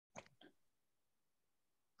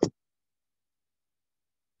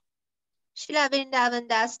Shila Vrindavan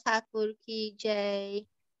Das Thakur ki jai.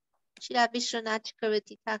 Shila Visvanath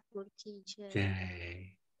Chakravarti Thakur ki jai.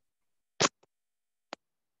 Jai.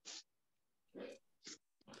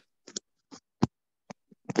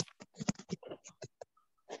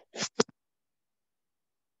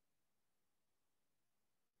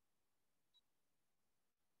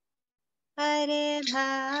 Hare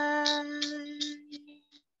Bhai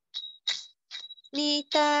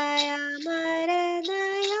Nitai Amar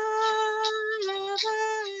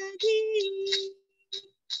Avadhi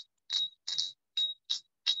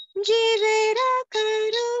Jivera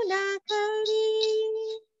Karuna Kari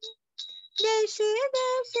Deshe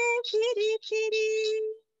Deshe Kiri Kiri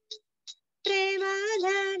Prema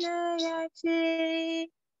Dhanayache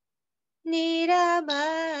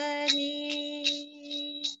Niramari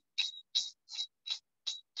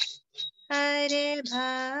Hare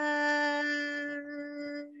Bhai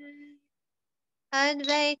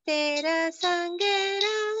Advaitera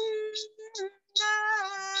Sangaranga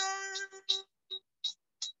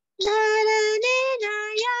Dharane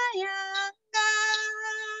Nayayanga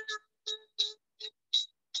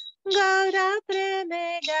Gaura Preme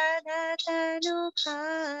Gadhatanu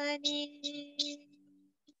Khani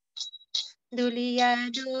Duliya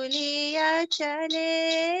Duliya Chale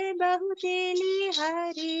Bahutili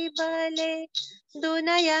Hari Bale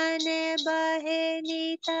Dunayane Bahe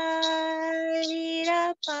Nitai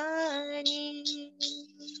Rapani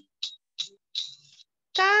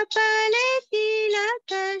Kapale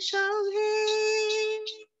Tilak Shobhe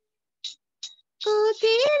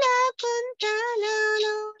Kutila Kuntala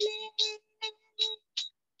Lole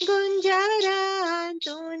Gunjara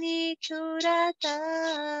Antoni Churata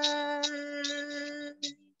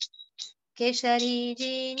Keshari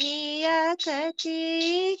Jiniya Kati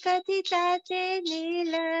Katitate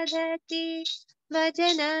Niladhati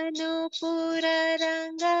Bhajananu Pura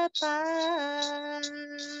Rangapa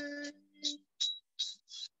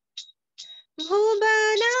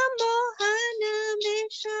Bhubana Mohana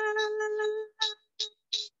Mesha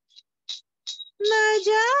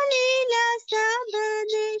Majalila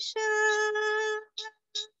Sabhanesha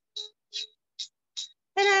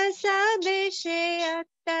Rasa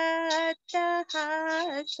Vishayata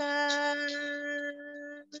Tahasa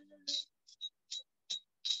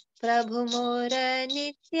Prabhu Mora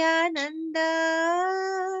Nityananda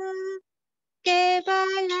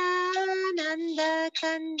Kevalananda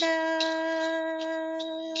Kanda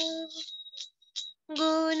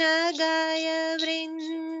Guna Gaya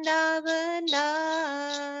Vrindavana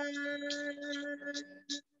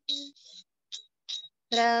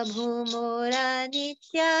Prabhu Mora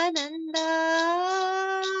Nityananda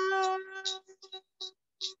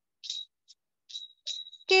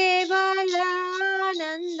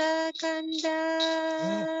Kevalananda Kanda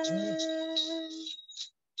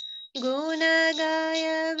Guna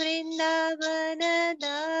Gaya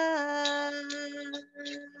Vrindavanada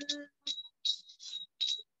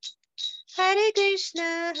Hare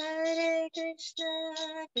Krishna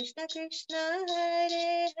Krishna Krishna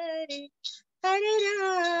Hare Hare Hare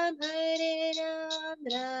Ram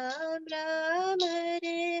Ram Ram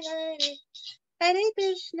Hare Hare Hare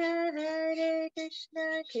Krishna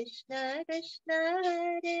Krishna Krishna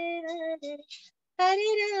Hare Hare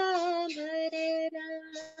Hare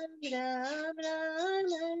Ram Ram Ram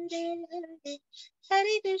Hare Hare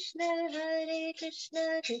Hare Krishna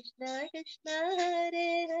Krishna Krishna Hare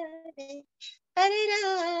Hare Hare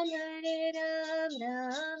Ram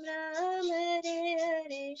Ram Ram Hare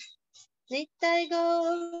Hare Nitai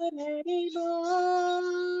Gaur Hari Bol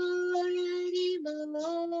Hari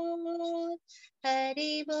Bol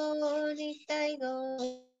Hari Bol Nitai Gaur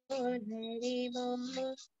Hari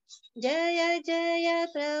Bol Jaya Jaya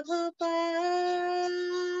Prabhupada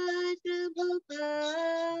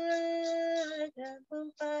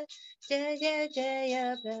Prabhupada Jaya Jaya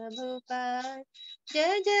Prabhupada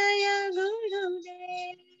Jaya Jaya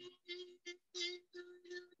Gurudev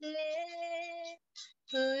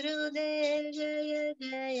Gurudev Jaya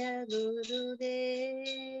Jaya Gurudev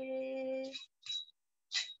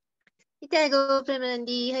Nitai Gaur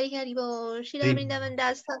Premanandi Hari Hari Bol Shri Vrindavan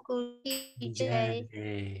Das Thakur ki jai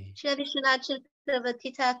Shri Viswanath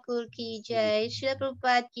Chakravarti Thakur ki jai Shri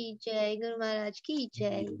Prabhupada ki jai Guru Maharaj ki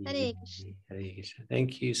jai Hare Krishna. Hare Krishna.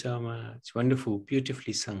 Thank you so much. Wonderful,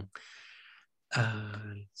 beautifully sung.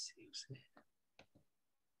 Let's see.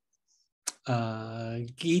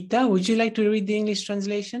 Geeta, would you like to read the English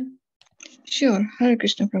translation? Sure. Hare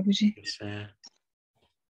Krishna, Prabhuji. Yes,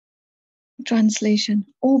 Translation.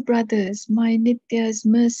 O brothers, my Nitya's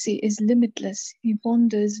mercy is limitless. He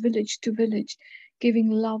wanders village to village, giving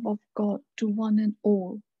love of God to one and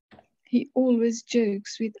all. He always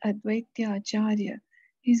jokes with Advaita Acharya.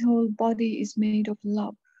 His whole body is made of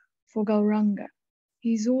love for Gauranga.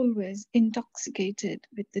 He is always intoxicated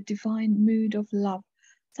with the divine mood of love,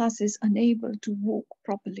 thus is unable to walk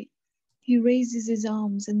properly. He raises his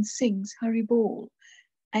arms and sings Hari Bol,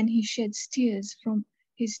 and he sheds tears from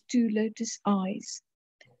his two lotus eyes.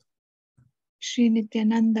 Sri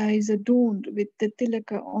Nityananda is adorned with the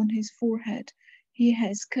tilaka on his forehead. He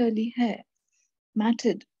has curly hair,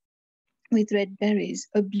 matted with red berries,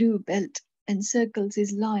 a blue belt encircles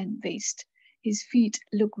his lion waist. His feet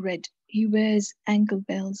look red. He wears ankle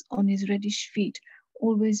bells on his reddish feet,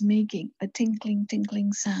 always making a tinkling,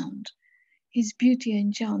 tinkling sound. His beauty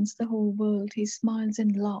enchants the whole world. He smiles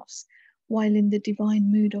and laughs while in the divine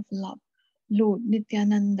mood of love. Lord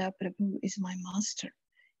Nityananda Prabhu is my master.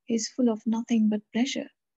 He is full of nothing but pleasure.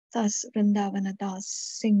 Thus Vrndavan Das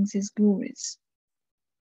sings his glories.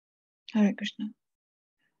 Hare Krishna.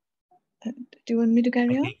 Do you want me to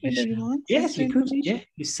carry on with the remarks? Yes, you could. Yeah,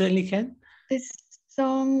 you certainly can. This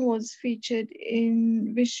song was featured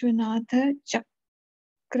in Visvanath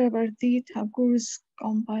Chakravarti Thakur's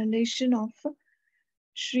compilation of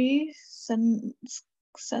Sri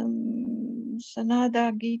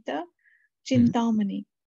Sanada Gita Chintamani,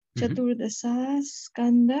 Chaturdasa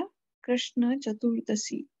Skanda Krishna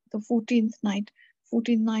Chaturdasi, the 14th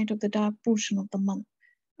night of the dark portion of the month,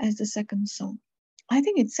 as the second song. I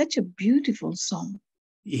think it's such a beautiful song.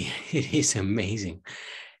 Yeah, it is amazing,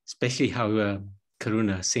 especially how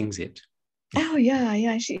Karuna sings it. Oh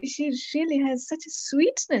yeah. She really has such a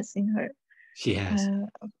sweetness in her. She has.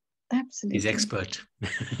 Absolutely. She's expert.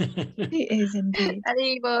 She is indeed.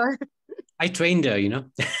 I trained her, you know.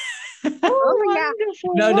 Oh,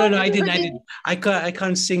 wonderful! No, I didn't. I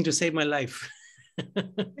can't sing to save my life.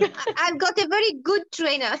 I've got a very good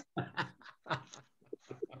trainer.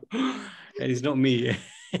 That is not me.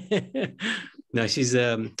 No, she's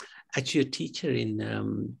actually a teacher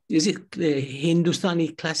in, is it Hindustani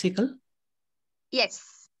classical?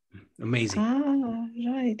 Yes. Amazing. Ah,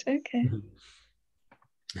 right. Okay.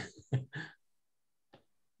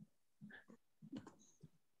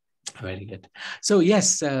 Very good. So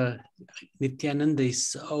yes, Nityananda is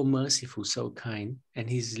so merciful, so kind, and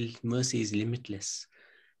his mercy is limitless.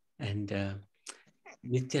 And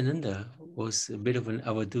Nityananda was a bit of an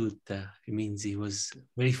avadut. It means he was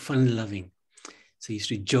very fun-loving. So he used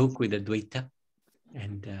to joke with Advaita,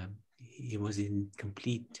 and he was in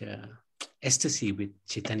complete ecstasy with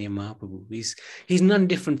Chaitanya Mahaprabhu. He's none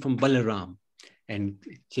different from Balaram, and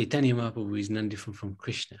Chaitanya Mahaprabhu is none different from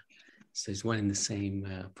Krishna. So it's one and the same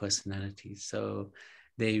personality. So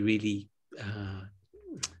they really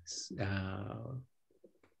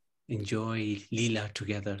enjoy Leela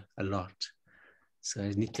together a lot. So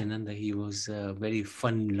as Nityananda, he was a very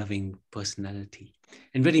fun-loving personality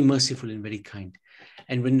and very merciful and very kind.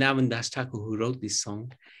 And Vrndavan Das Thakur, who wrote this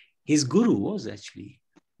song, his guru was actually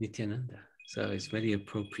Nityananda. So it's very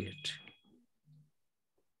appropriate.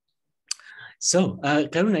 So,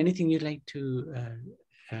 Karuna, anything you'd like to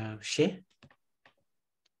share?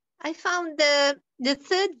 I found the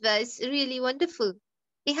third verse really wonderful.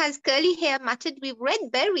 He has curly hair matted with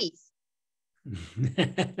red berries.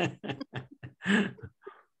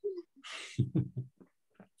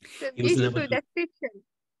 It's a beautiful description.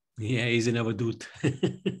 Yeah, he's an avadut.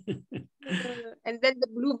 And then the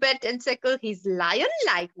blue belt encircle his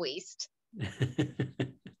lion-like waist.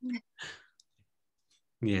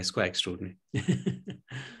 Yeah, it's quite extraordinary.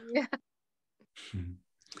 Yeah.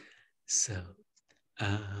 So,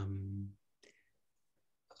 Are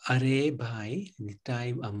Bhai,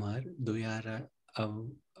 Nitai, Amar, Doyara,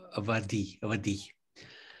 Avadhi.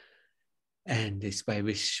 And it's by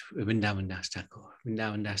Vrndavan Das Thakur.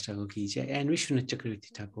 Vrndavan Das Thakur ki jai, and Visvanath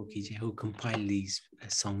Chakravarti Thakur ki jai, who compiled these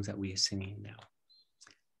songs that we are singing now.